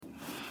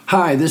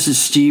Hi, this is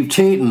Steve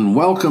Tayton.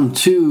 Welcome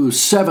to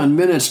 7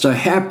 Minutes to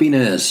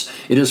Happiness.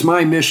 It is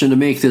my mission to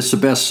make this the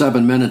best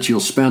 7 minutes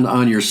you'll spend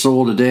on your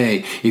soul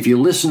today. If you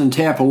listen and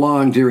tap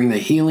along during the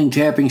healing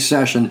tapping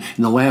session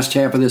in the last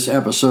half of this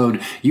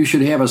episode, you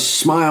should have a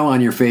smile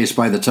on your face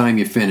by the time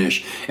you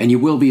finish, and you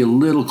will be a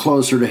little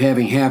closer to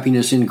having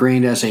happiness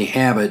ingrained as a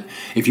habit.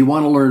 If you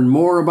want to learn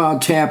more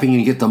about tapping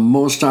and get the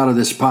most out of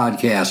this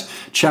podcast,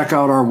 check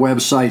out our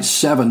website,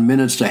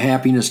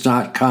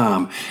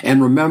 7minutestohappiness.com.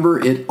 And remember,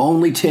 it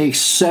only takes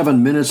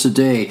 7 minutes a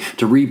day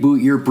to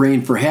reboot your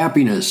brain for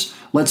happiness.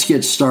 Let's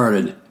get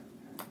started.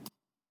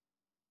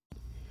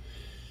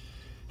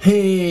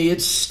 Hey,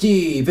 it's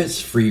Steve.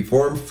 It's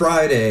Freeform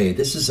Friday.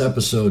 This is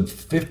episode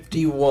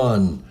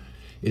 51.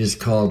 It is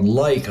called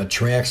Like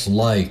Attracts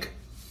Like.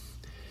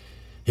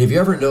 Have you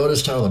ever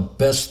noticed how the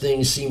best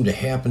things seem to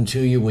happen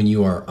to you when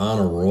you are on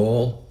a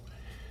roll?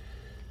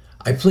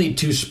 I played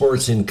 2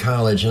 sports in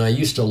college, and I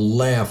used to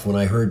laugh when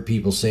I heard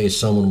people say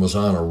someone was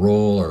on a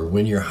roll, or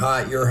when you're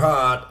hot, you're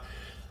hot.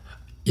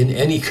 In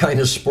any kind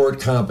of sport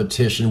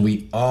competition,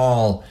 we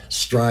all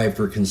strive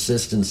for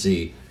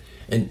consistency.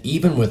 And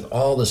even with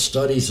all the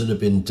studies that have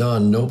been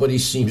done, nobody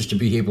seems to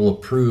be able to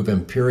prove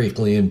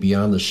empirically and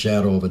beyond the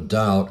shadow of a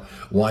doubt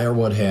why or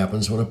what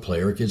happens when a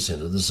player gets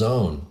into the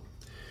zone.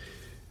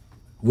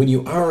 When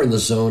you are in the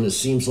zone, it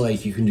seems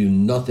like you can do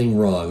nothing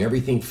wrong.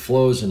 Everything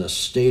flows in a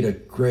state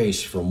of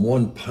grace from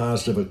one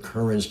positive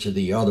occurrence to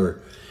the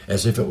other,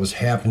 as if it was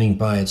happening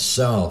by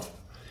itself.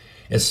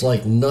 It's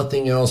like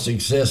nothing else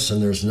exists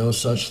and there's no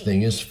such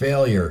thing as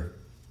failure.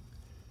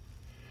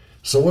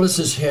 So what does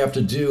this have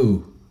to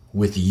do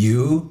with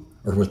you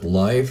or with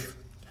life?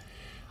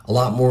 A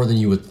lot more than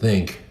you would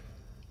think.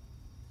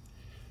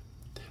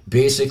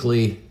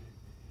 Basically,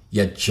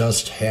 you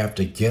just have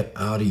to get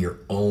out of your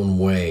own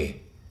way.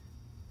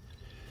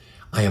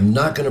 I am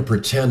not going to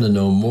pretend to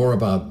know more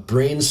about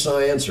brain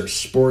science or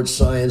sports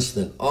science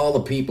than all the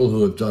people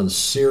who have done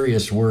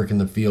serious work in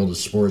the field of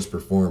sports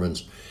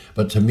performance,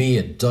 but to me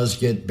it does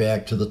get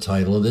back to the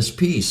title of this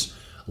piece,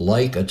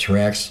 Like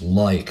Attracts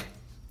Like.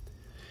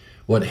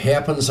 What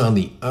happens on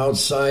the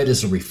outside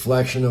is a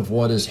reflection of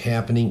what is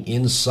happening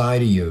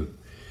inside of you.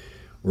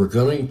 We're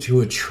going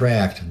to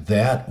attract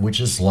that which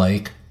is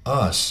like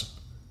us.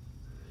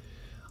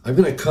 I'm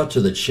going to cut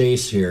to the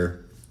chase here.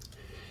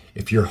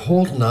 If you're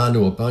holding on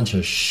to a bunch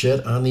of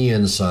shit on the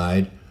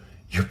inside,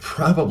 you're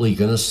probably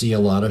going to see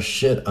a lot of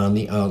shit on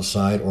the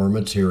outside or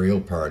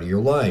material part of your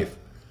life.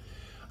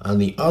 On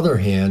the other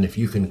hand, if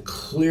you can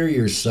clear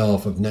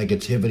yourself of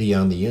negativity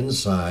on the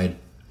inside,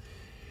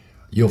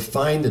 you'll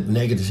find that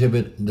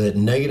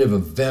negative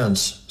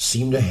events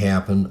seem to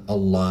happen a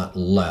lot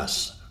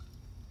less.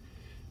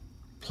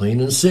 Plain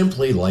and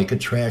simply, like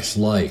attracts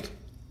like.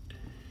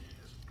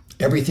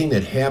 Everything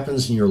that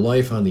happens in your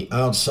life on the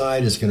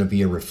outside is going to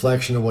be a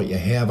reflection of what you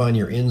have on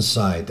your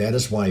inside. That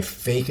is why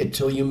fake it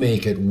till you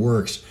make it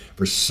works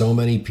for so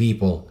many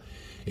people.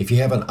 If you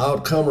have an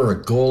outcome or a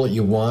goal that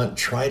you want,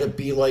 try to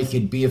be like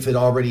you'd be if it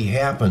already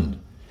happened.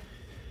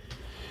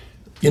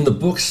 In the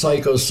book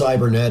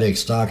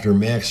Psycho-Cybernetics, Dr.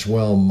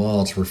 Maxwell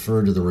Maltz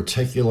referred to the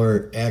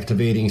reticular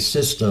activating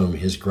system.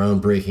 His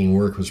groundbreaking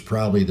work was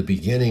probably the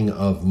beginning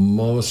of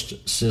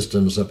most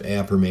systems of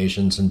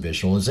affirmations and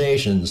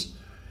visualizations.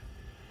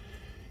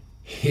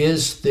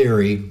 His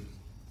theory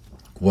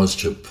was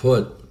to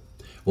put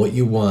what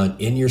you want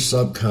in your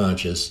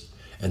subconscious,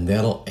 and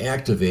that'll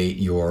activate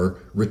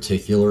your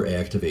reticular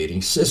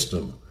activating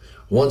system.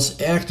 Once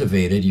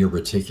activated, your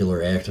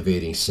reticular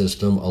activating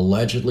system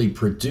allegedly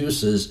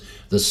produces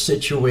the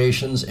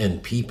situations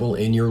and people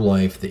in your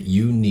life that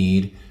you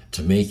need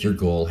to make your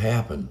goal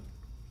happen.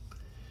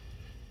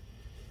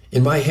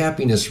 In my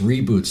Happiness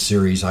Reboot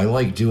series, I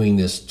like doing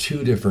this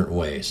 2 different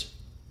ways.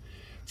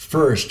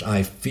 First,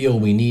 I feel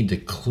we need to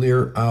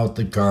clear out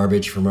the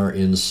garbage from our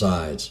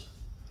insides.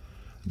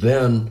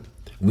 Then,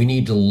 we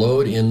need to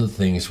load in the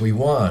things we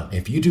want.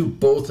 If you do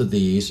both of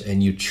these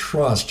and you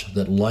trust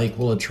that like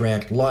will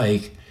attract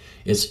like,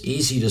 it's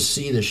easy to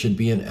see this should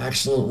be an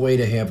excellent way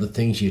to have the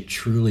things you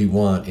truly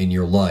want in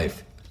your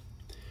life.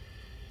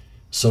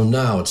 So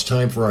now it's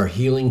time for our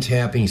healing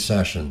tapping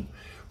session.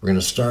 We're going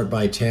to start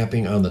by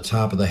tapping on the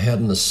top of the head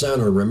in the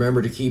center.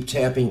 Remember to keep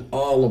tapping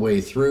all the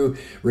way through.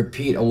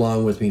 Repeat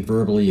along with me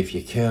verbally if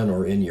you can,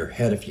 or in your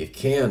head if you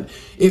can.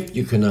 If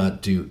you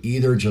cannot do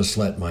either, just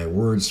let my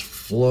words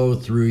flow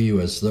through you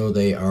as though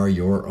they are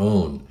your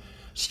own.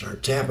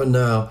 Start tapping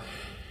now.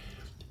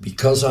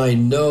 Because I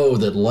know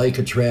that like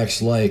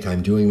attracts like,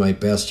 I'm doing my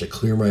best to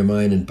clear my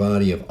mind and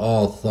body of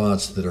all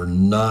thoughts that are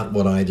not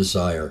what I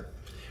desire.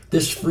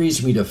 This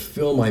frees me to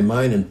fill my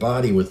mind and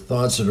body with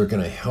thoughts that are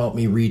going to help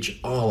me reach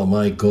all of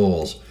my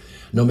goals.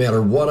 No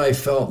matter what I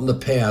felt in the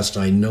past,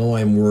 I know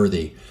I'm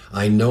worthy.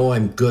 I know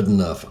I'm good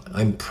enough.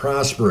 I'm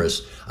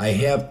prosperous. I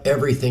have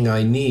everything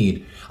I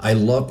need. I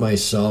love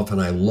myself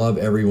and I love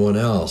everyone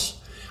else.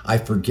 I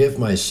forgive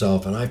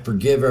myself and I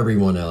forgive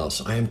everyone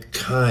else. I am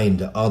kind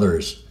to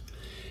others.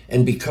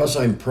 And because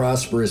I'm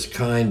prosperous,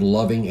 kind,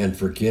 loving, and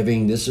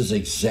forgiving, this is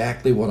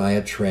exactly what I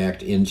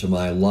attract into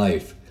my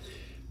life.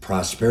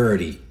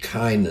 prosperity,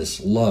 kindness,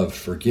 love,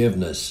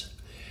 forgiveness.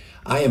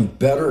 I am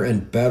better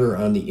and better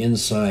on the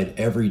inside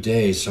every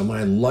day, so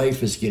my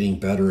life is getting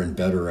better and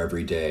better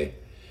every day.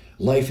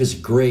 Life is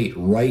great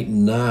right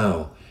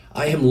now.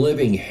 I am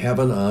living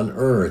heaven on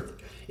earth.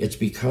 It's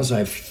because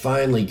I've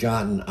finally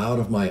gotten out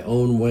of my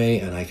own way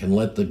and I can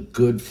let the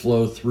good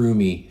flow through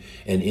me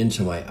and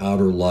into my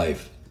outer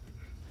life.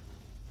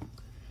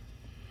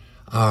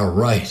 All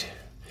right.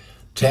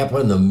 Tap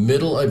on the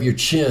middle of your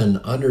chin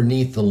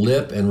underneath the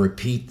lip and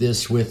repeat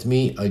this with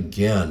me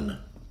again.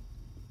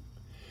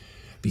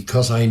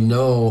 Because I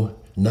know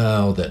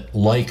now that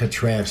like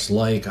attracts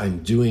like,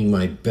 I'm doing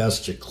my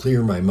best to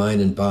clear my mind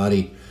and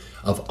body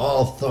of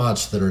all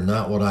thoughts that are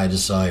not what I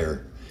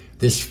desire.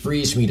 This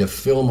frees me to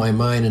fill my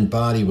mind and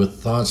body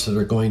with thoughts that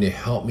are going to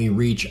help me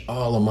reach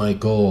all of my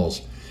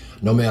goals.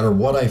 No matter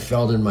what I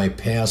felt in my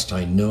past,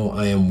 I know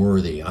I am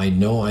worthy. I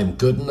know I'm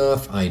good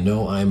enough. I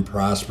know I'm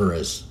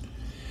prosperous.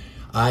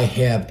 I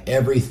have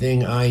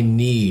everything I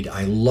need.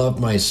 I love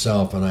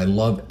myself and I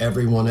love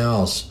everyone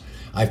else.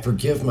 I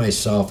forgive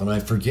myself and I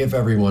forgive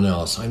everyone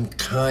else. I'm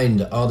kind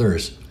to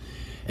others.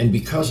 And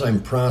because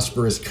I'm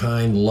prosperous,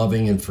 kind,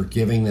 loving, and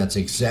forgiving, that's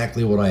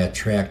exactly what I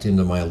attract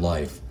into my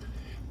life.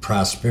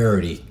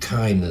 Prosperity,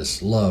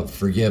 kindness, love,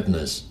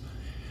 forgiveness.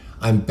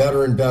 I'm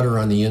better and better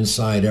on the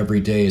inside every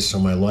day, so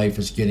my life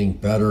is getting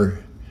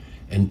better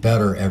and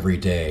better every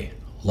day.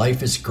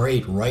 Life is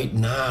great right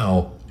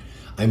now.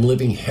 I'm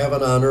living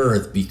heaven on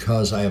earth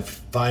because I have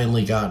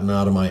finally gotten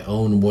out of my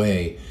own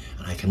way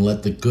and I can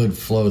let the good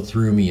flow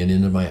through me and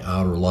into my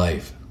outer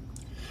life.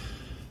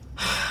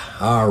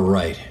 All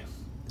right.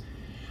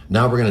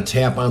 Now we're going to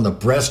tap on the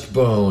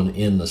breastbone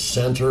in the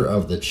center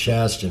of the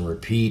chest and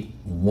repeat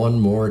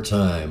one more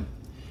time.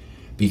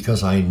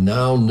 Because I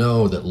now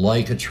know that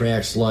like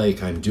attracts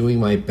like, I'm doing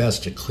my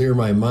best to clear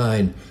my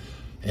mind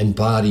and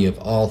body of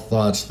all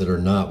thoughts that are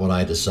not what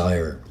I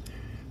desire.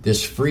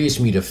 This frees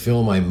me to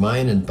fill my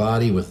mind and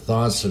body with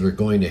thoughts that are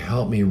going to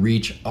help me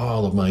reach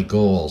all of my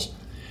goals.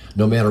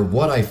 No matter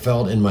what I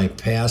felt in my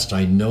past,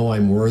 I know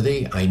I'm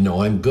worthy. I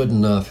know I'm good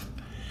enough.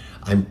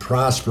 I'm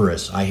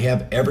prosperous. I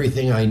have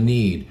everything I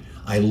need.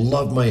 I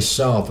love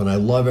myself and I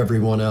love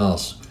everyone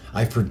else.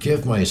 I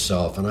forgive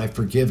myself and I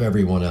forgive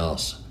everyone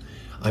else.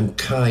 I'm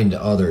kind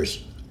to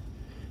others.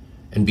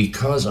 And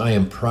because I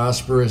am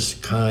prosperous,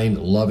 kind,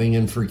 loving,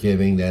 and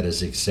forgiving, that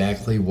is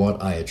exactly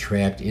what I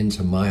attract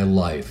into my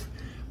life.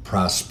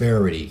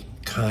 Prosperity,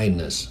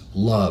 kindness,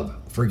 love,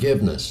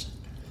 forgiveness.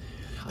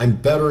 I'm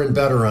better and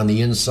better on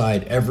the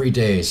inside every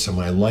day, so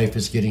my life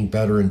is getting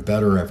better and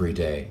better every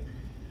day.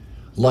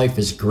 Life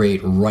is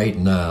great right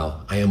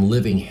now. I am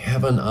living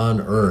heaven on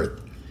earth.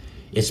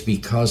 It's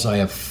because I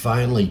have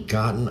finally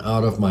gotten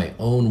out of my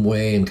own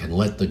way and can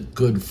let the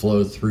good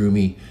flow through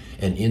me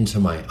and into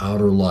my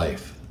outer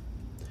life.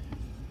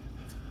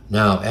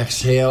 Now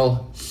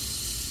exhale.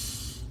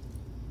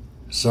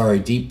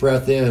 Deep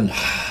breath in.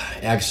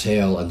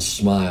 Exhale and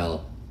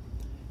smile.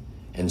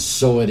 And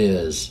so it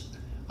is.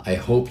 I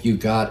hope you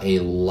got a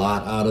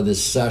lot out of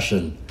this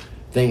session.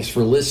 Thanks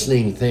for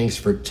listening. Thanks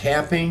for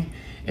tapping.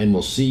 And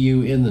we'll see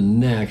you in the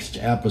next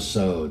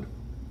episode.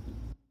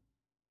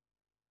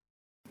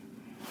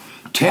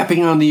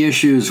 Tapping on the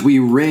issues we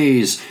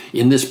raise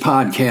in this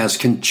podcast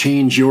can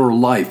change your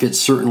life. It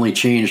certainly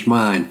changed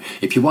mine.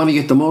 If you want to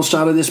get the most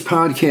out of this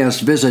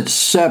podcast, visit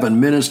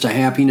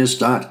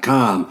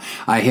 7minutetohappiness.com.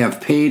 I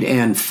have paid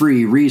and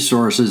free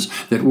resources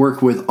that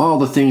work with all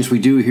the things we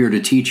do here to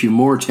teach you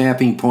more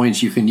tapping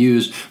points you can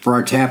use for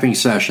our tapping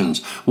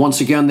sessions.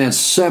 Once again, that's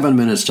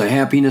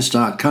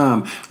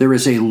 7minutetohappiness.com. There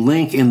is a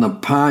link in the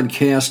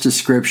podcast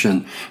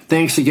description.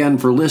 Thanks again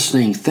for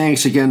listening.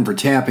 Thanks again for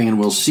tapping, and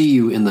we'll see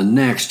you in the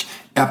next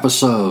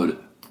episode.